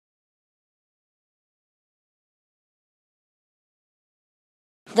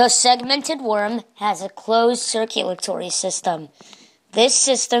The segmented worm has a closed circulatory system. This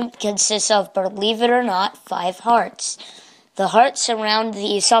system consists of, believe it or not, 5 hearts. The hearts surround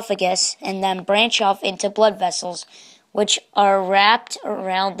the esophagus and then branch off into blood vessels, which are wrapped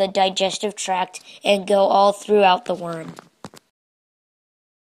around the digestive tract and go all throughout the worm.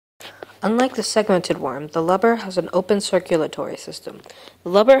 Unlike the segmented worm, the lubber has an open circulatory system. The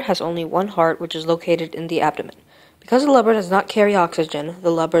lubber has only one heart, which is located in the abdomen. Because the lubber does not carry oxygen,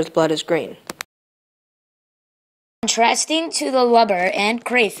 the lubber's blood is green. Contrasting to the lubber and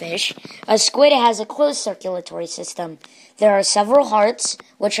crayfish, a squid has a closed circulatory system. There are several hearts,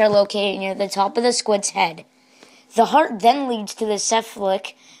 which are located near the top of the squid's head. The heart then leads to the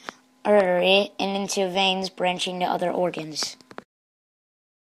cephalic artery and into veins branching to other organs.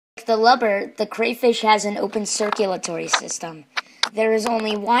 Like the lubber, the crayfish has an open circulatory system. There is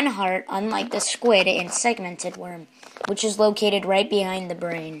only one heart, unlike the squid and segmented worm, which is located right behind the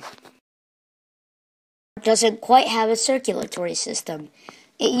brain. It doesn't quite have a circulatory system.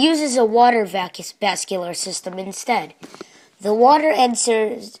 It uses a water vascular system instead. The water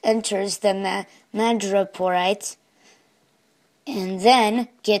enters the madreporite and then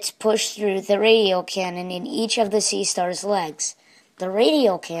gets pushed through the radial cannon in each of the sea star's legs. The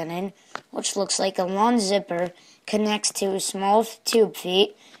radial cannon, which looks like a long zipper, connects to small tube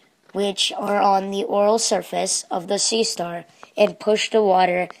feet, which are on the oral surface of the sea star, and push the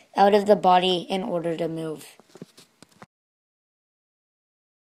water out of the body in order to move.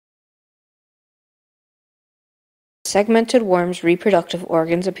 Segmented worms' reproductive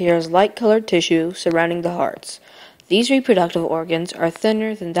organs appear as light-colored tissue surrounding the hearts. These reproductive organs are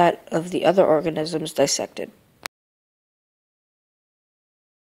thinner than that of the other organisms dissected.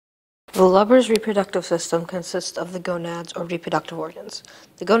 The lubber's reproductive system consists of the gonads, or reproductive organs.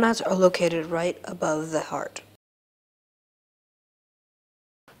 The gonads are located right above the heart.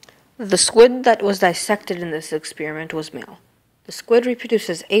 The squid that was dissected in this experiment was male. The squid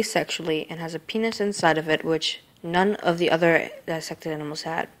reproduces asexually and has a penis inside of it, which none of the other dissected animals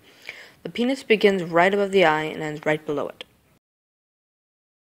had. The penis begins right above the eye and ends right below it.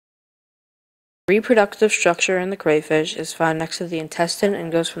 The reproductive structure in the crayfish is found next to the intestine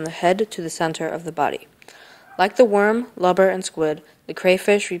and goes from the head to the center of the body. Like the worm, lubber, and squid, the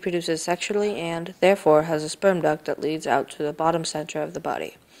crayfish reproduces sexually and, therefore, has a sperm duct that leads out to the bottom center of the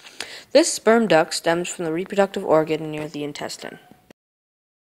body. This sperm duct stems from the reproductive organ near the intestine.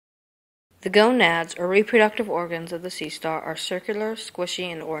 The gonads, or reproductive organs of the sea star, are circular, squishy,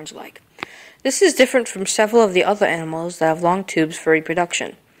 and orange-like. This is different from several of the other animals that have long tubes for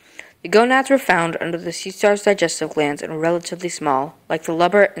reproduction. The gonads were found under the sea star's digestive glands and were relatively small, like the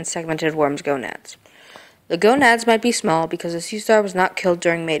lubber and segmented worm's gonads. The gonads might be small because the sea star was not killed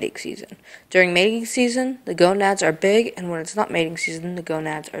during mating season. During mating season, the gonads are big, and when it's not mating season, the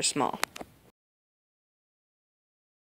gonads are small.